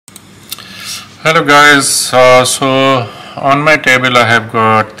Hello guys, so on my table I have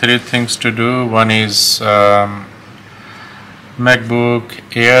got three things to do. One is MacBook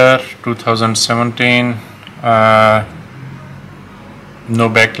Air 2017, no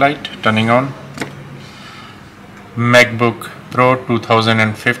backlight, turning on. MacBook Pro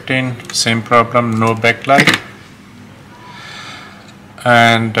 2015, same problem, no backlight.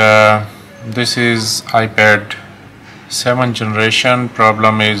 And this is iPad 7th generation.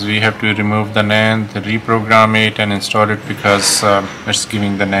 Problem is we have to remove the NAND, reprogram it and install it because it's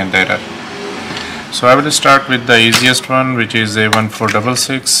giving the NAND error. So I will start with the easiest one, which is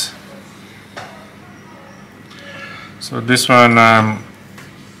A1466. So this one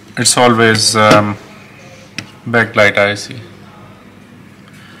it's always backlight IC.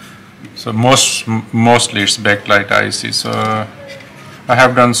 So mostly it's backlight IC. So I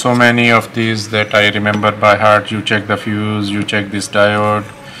have done so many of these that I remember by heart. You check the fuse, you check this diode.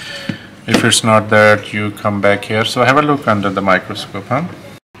 If it's not that, you come back here. So have a look under the microscope.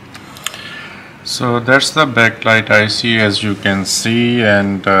 So that's the backlight IC, as you can see,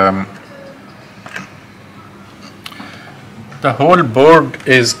 and the whole board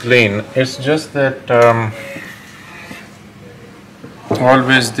is clean. It's just that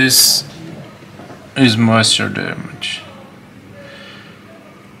always this is moisture damage.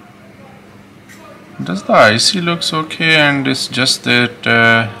 Does the IC looks okay, and it's just that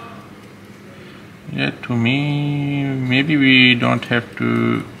yeah, to me maybe we don't have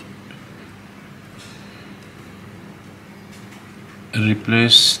to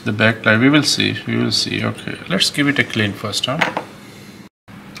replace the backlight. We will see. Okay, let's give it a clean first. Oh,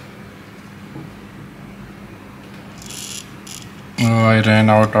 I ran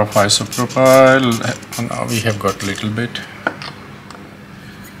out of isopropyl. Now we have got a little bit.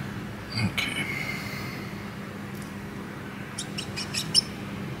 Okay.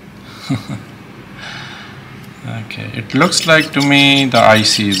 Okay, it looks like to me the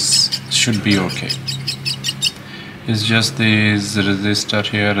ICs should be okay. It's just these resistor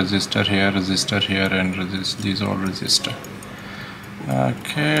here, resistor here, resistor here, and these all resistor.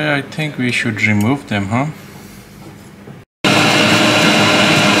 Okay, I think we should remove them,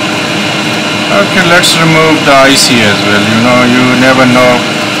 Okay, let's remove the IC as well. You know, you never know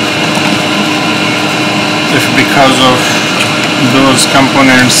if because of those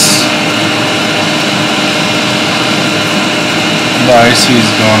components the IC is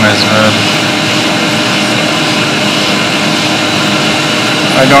gone as well.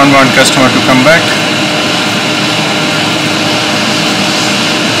 I don't want customer to come back.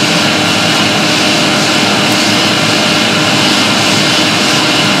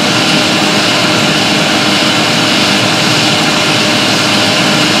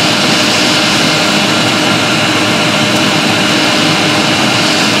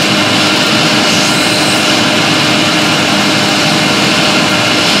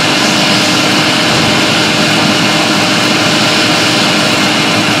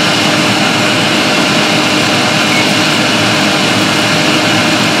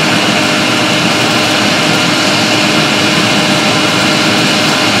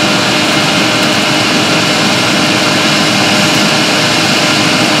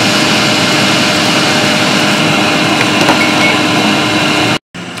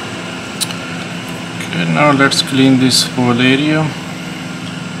 Now let's clean this whole area.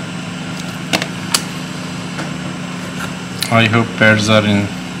 I hope pads are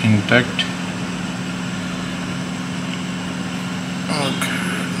intact. Okay.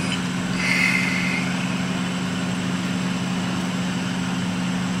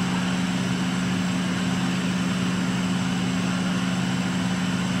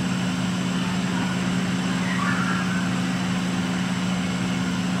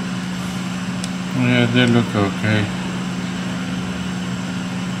 Yeah, they look okay.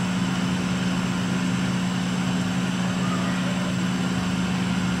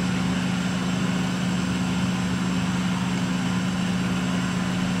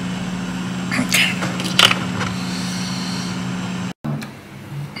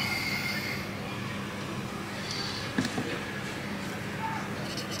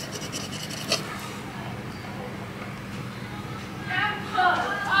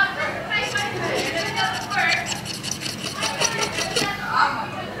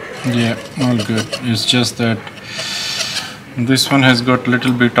 Yeah, all good. It's just that this one has got a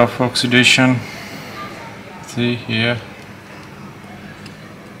little bit of oxidation. See here,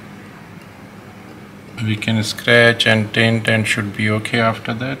 we can scratch and tint and should be okay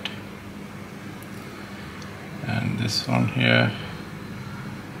after that. And this one here,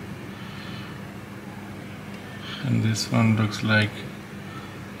 and this one looks like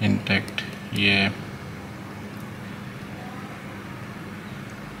intact. Yeah.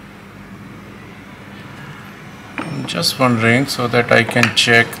 I'm just wondering so that I can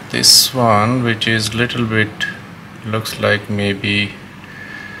check this one, which is little bit looks like maybe.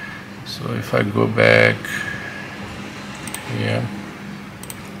 So if I go back here,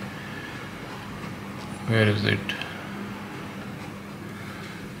 where is it?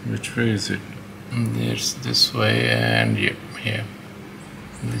 Which way is it? There's this way, and yep, here.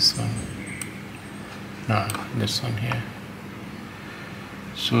 This one. No, this one here.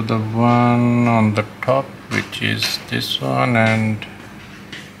 So the one on the top, which is this one, and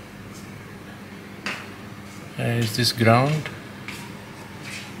is this ground?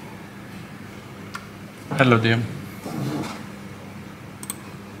 Hello there.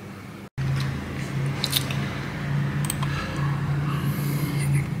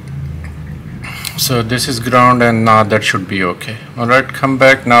 So this is ground, and now that should be okay. Alright, come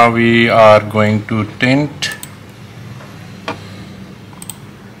back. Now we are going to tint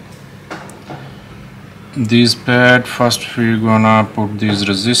these pad. First we're gonna put these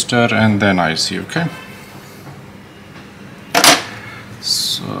resistor and then IC, okay?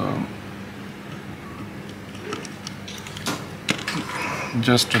 So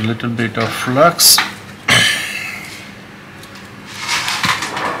just a little bit of flux.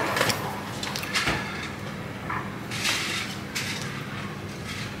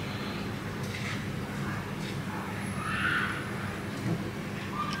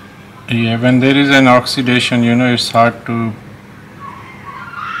 Yeah, when there is an oxidation, you know, it's hard to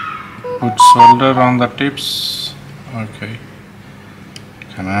put solder on the tips. Okay,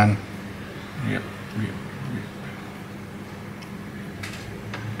 come on. Yep.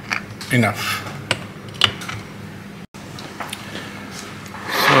 Enough.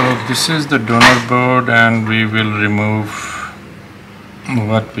 So this is the donor board, and we will remove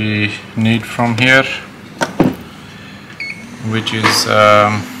what we need from here, which is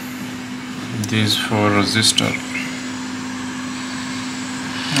these 4 resistors.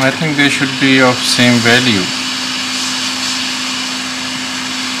 I think they should be of same value.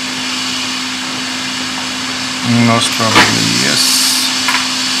 Most probably yes.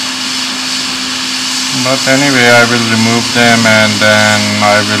 But anyway, I will remove them and then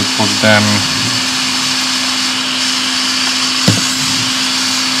I will put them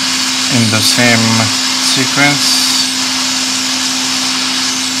in the same sequence,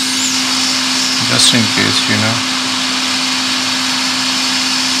 just in case, you know.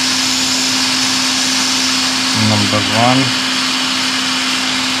 Number 1,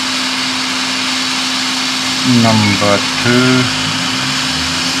 number 2,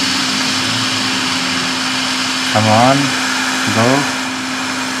 come on, go.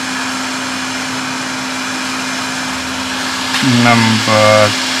 Number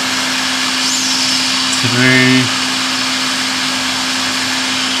 3,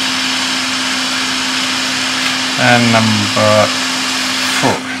 and number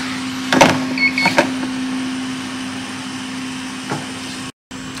 4.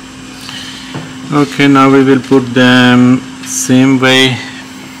 Okay, now we will put them same way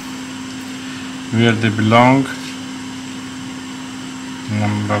where they belong.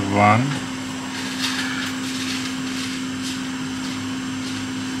 Number 1,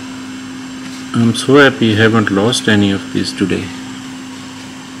 I'm so happy I haven't lost any of these today.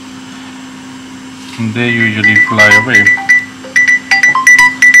 They usually fly away.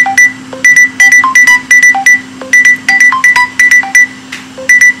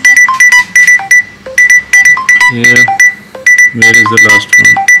 Here, where is the last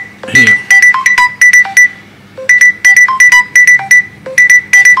one? Here.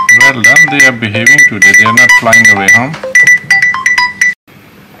 Well done, they are behaving today, they are not flying away, huh?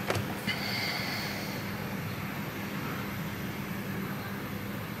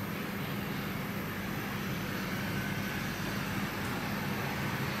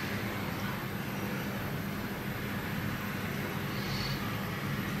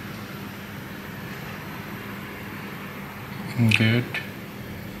 Good.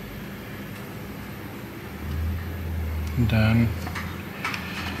 Done.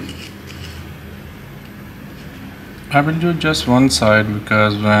 I will do just one side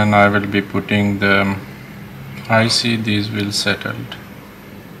because when I will be putting the IC, these will settle.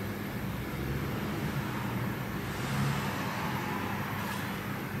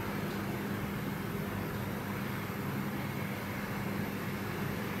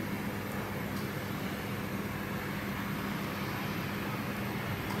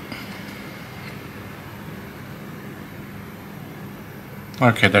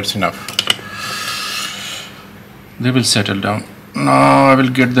 Okay, that's enough. They will settle down. Now I will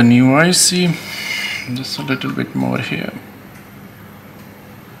get the new IC, just a little bit more here.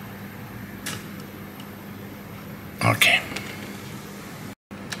 Okay.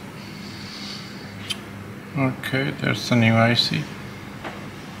 Okay, there's the new IC.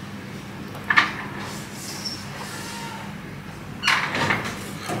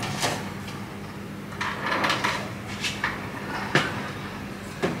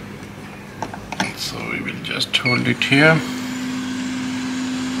 So we will just hold it here.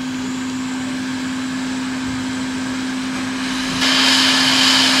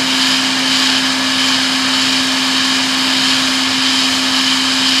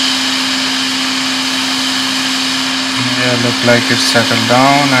 Yeah, look like it's settled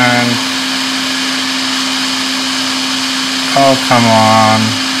down and oh, come on.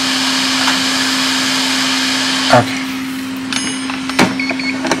 Okay.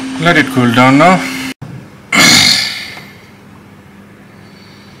 Let it cool down now.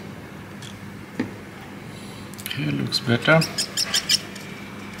 Okay, looks better.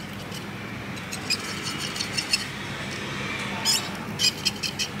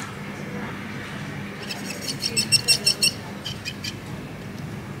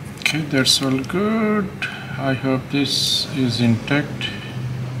 Okay, that's all good. I hope this is intact.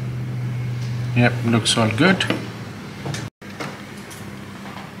 Yep, looks all good.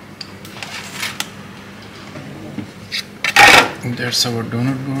 There's our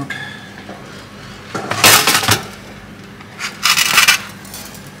donut board.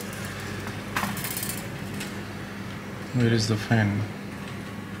 Where is the fan?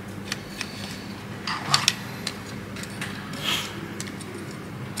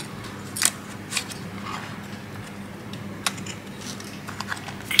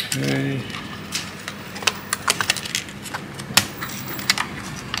 Okay.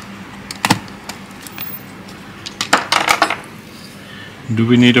 Do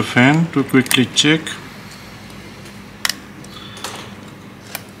we need a fan to quickly check?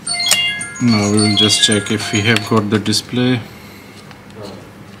 No, we will just check if we have got the display.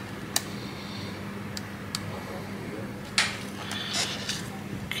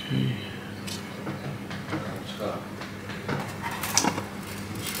 Okay.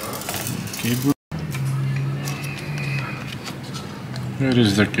 Cable. Where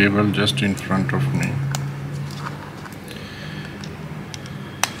is the cable? Just in front of me.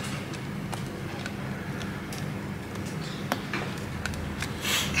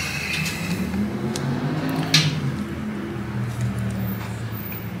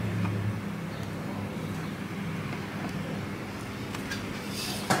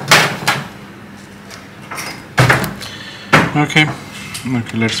 Okay,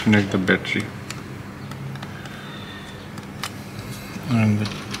 let's connect the battery and the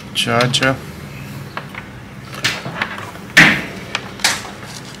charger.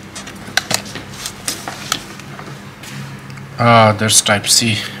 Ah, there's type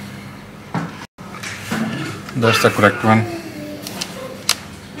C. That's the correct one.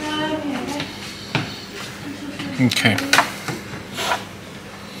 Okay.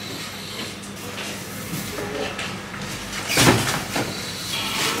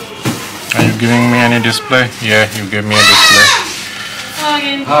 Are you giving me any display? Yeah, you gave me a display.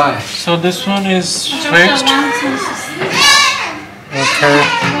 Hi. So this one is fixed. Okay.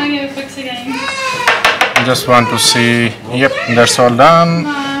 Just want to see. Yep, that's all done.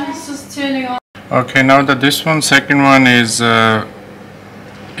 No, it's just turning on. Okay, now that this one, second one is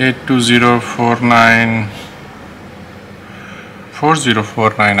 82049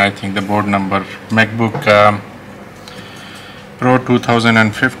 4049, I think the board number. Macbook Pro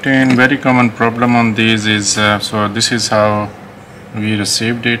 2015. Very common problem on these is so this is how we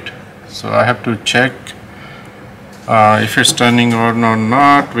received it. So I have to check if it's turning on or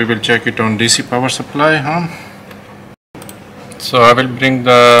not. We will check it on DC power supply. So I will bring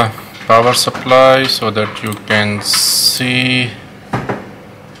the power supply so that you can see.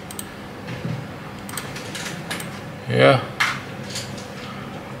 Yeah.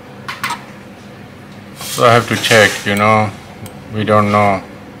 So I have to check, you know. We don't know.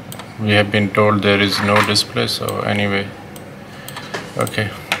 We have been told there is no display, so anyway. Okay.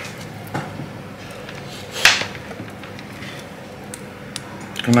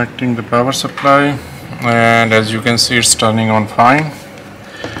 Connecting the power supply, and as you can see, it's turning on fine.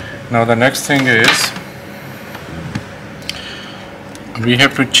 Now the next thing is we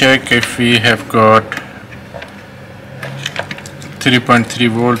have to check if we have got 3.3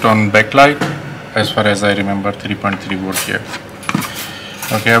 volt on backlight. As far as I remember, 3.3 volt here.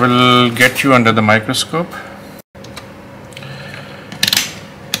 Okay, I will get you under the microscope.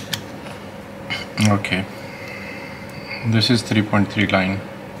 Okay, This is 3.3 line.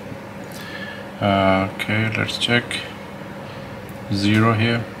 Okay, let's check. 0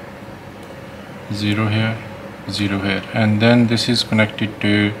 here, 0 here, 0 here, and then this is connected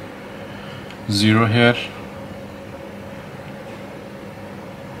to 0 here.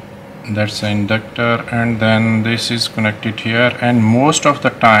 That's the inductor, and then this is connected here, and most of the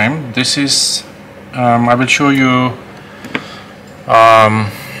time this is I will show you on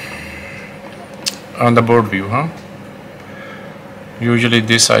the board view, usually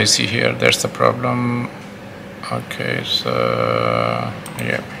this IC here, that's the problem. Okay, so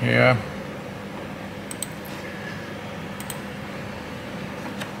yeah, here.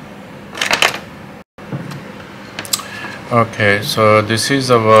 Okay, so this is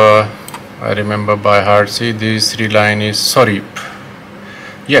our, I remember by heart. See, this 3 line is, sorry,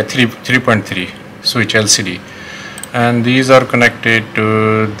 yeah, 3.3 switch LCD, and these are connected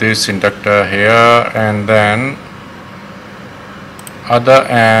to this inductor here, and then other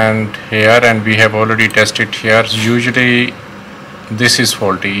end here, and we have already tested here. Usually this is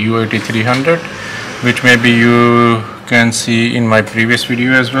faulty, U8300, which maybe you can see in my previous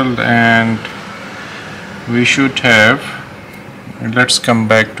video as well, and we should have, let's come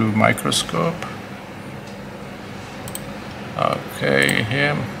back to microscope. Okay,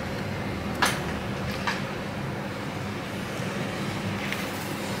 here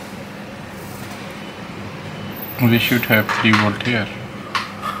we should have 3 volt here.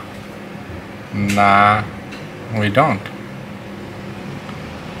 Nah, we don't.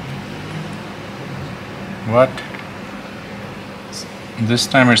 What? This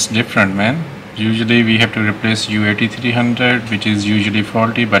time it's different, man. Usually we have to replace U8300, which is usually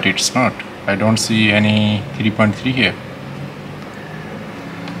faulty, but it's not. I don't see any 3.3 here.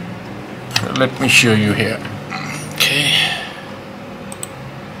 Let me show you here. Okay.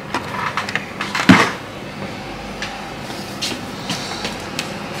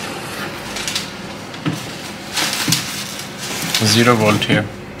 Zero volt here.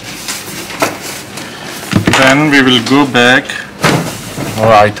 Then we will go back. Oh,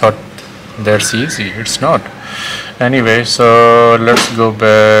 I thought that's easy. It's not. Anyway, so let's go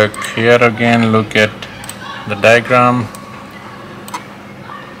back here again. Look at the diagram.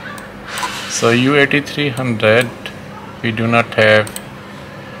 So U8300, we do not have.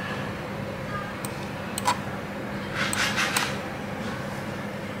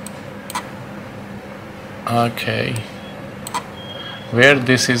 Okay. Where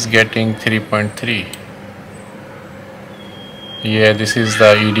this is getting 3.3. Yeah, this is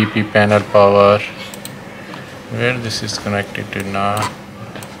the EDP panel power. Where this is connected to now,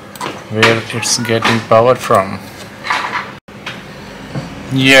 where it's getting power from.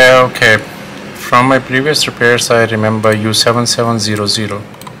 Yeah, okay. From my previous repairs, I remember U7700,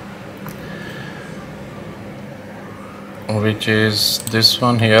 which is this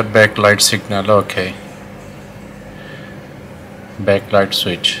one here, backlight signal. Okay. Backlight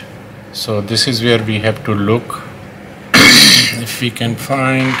switch. So this is where we have to look if we can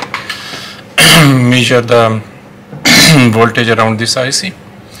find measure the voltage around this IC.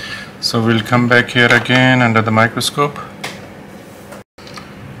 So we'll come back here again under the microscope.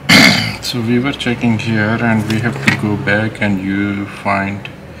 So we were checking here, and we have to go back and you find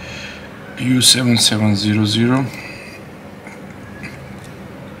U7700.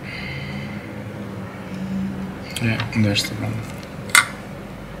 Yeah, that's the one.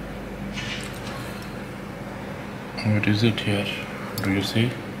 What is it here? Do you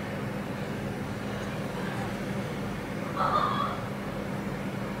see?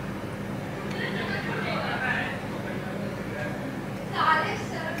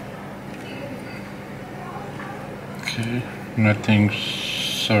 Okay, nothing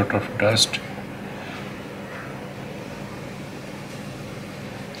sort of dust.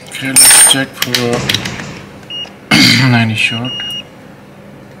 Okay, let's check for any short.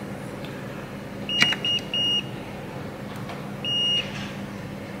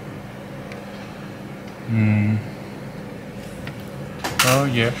 Oh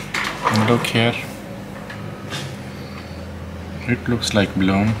yeah, look here. It looks like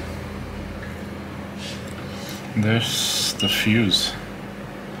blown. There's the fuse.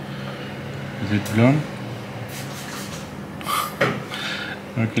 Is it blown?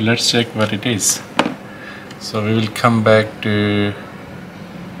 Okay, let's check what it is. So we will come back to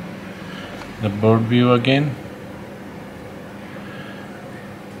the board view again.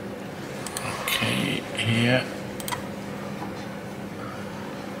 Okay, here.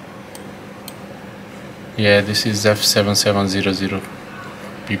 Yeah, this is F7700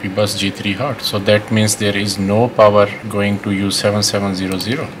 PP bus G3 hot. So that means there is no power going to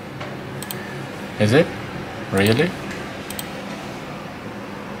U7700. Is it? Really?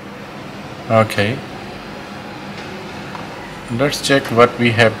 Okay, let's check what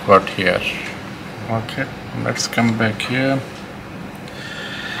we have got here. Okay, let's come back here.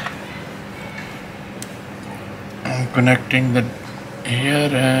 I'm connecting the here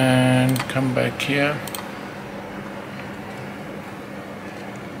and come back here.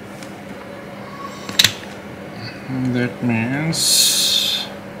 That means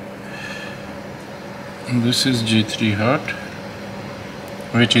this is G3 hot,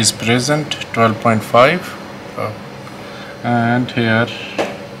 which is present 12.5, and here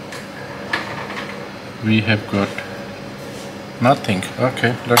we have got nothing.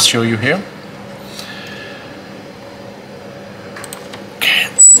 Okay, let's show you here.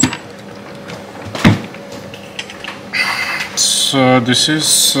 So this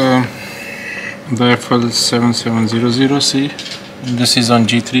is the FL7700C. This is on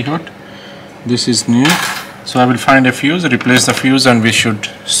G3 hot. This is new. So I will find a fuse, replace the fuse, and we should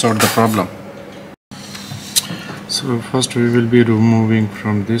sort the problem. So first we will be removing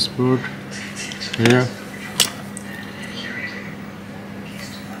from this board here.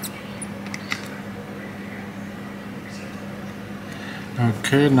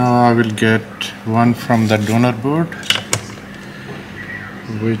 Okay, now I will get one from the donor board,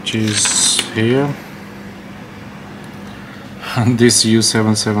 which is here. This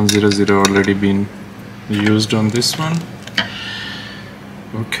U7700 already been used on this one.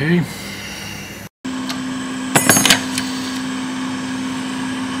 Okay.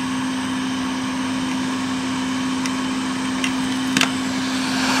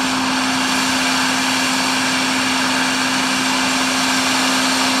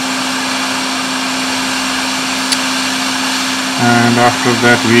 And after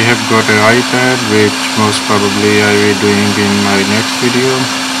that we have got an iPad, which most probably I will be doing in my next video.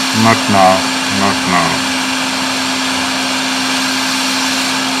 Not now, not now.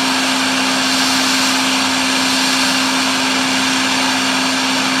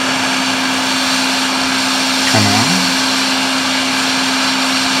 Come on.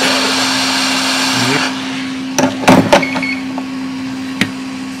 Yep.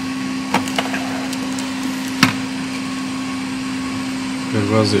 Where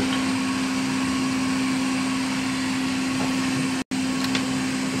was it?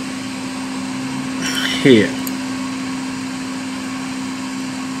 Here.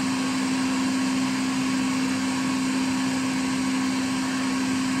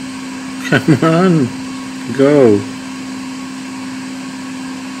 Come on, go.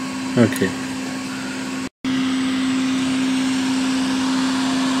 Okay.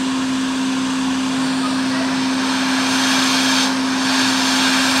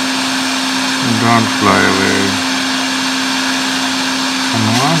 Don't fly away. Come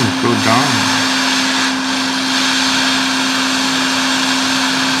on, go down.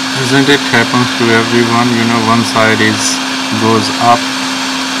 Isn't it happens to everyone? You know, one side goes up.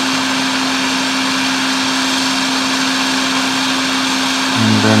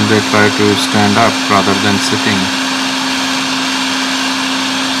 And then they try to stand up rather than sitting.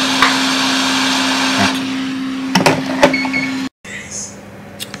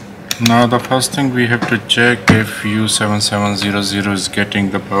 Now the first thing we have to check if U7700 is getting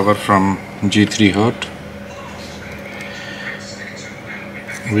the power from G3 hot,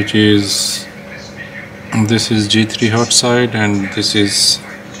 which is, this is G3 hot side and this is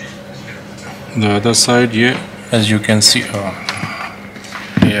the other side. Yeah, as you can see. Oh,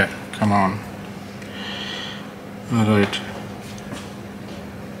 yeah, come on. Alright.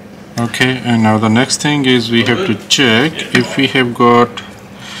 Okay, and now the next thing is we have to check if we have got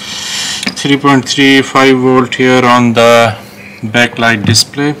 3.35 volt here on the backlight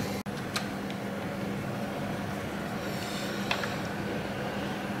display.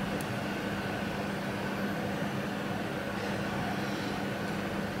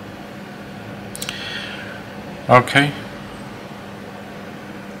 Okay.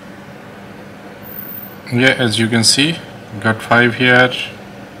 Yeah, as you can see, got 5 here,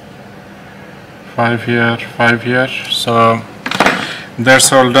 5 here, 5 here. So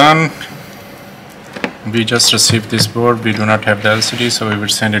that's all done. We just received this board. We do not have the LCD, so we will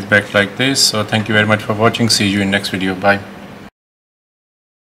send it back like this. So thank you very much for watching. See you in next video. Bye.